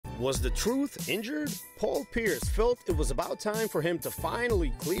Was the truth injured? Paul Pierce felt it was about time for him to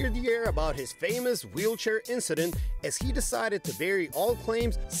finally clear the air about his famous wheelchair incident as he decided to bury all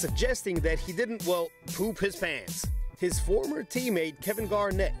claims suggesting that he didn't, well, poop his pants. His former teammate Kevin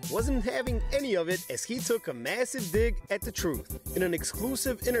Garnett wasn't having any of it as he took a massive dig at the truth. In an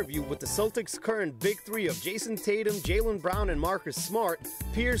exclusive interview with the Celtics' current Big Three of Jason Tatum, Jaylen Brown, and Marcus Smart,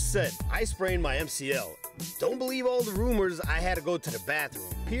 Pierce said, "I sprained my MCL. Don't believe all the rumors I had to go to the bathroom."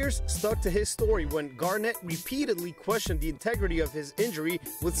 Pierce stuck to his story when Garnett repeatedly questioned the integrity of his injury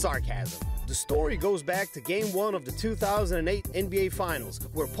with sarcasm. The story goes back to Game 1 of the 2008 NBA Finals,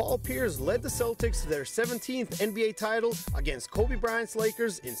 where Paul Pierce led the Celtics to their 17th NBA title against Kobe Bryant's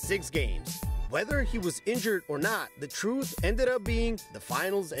Lakers in 6 games. Whether he was injured or not, the truth ended up being the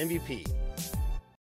Finals MVP.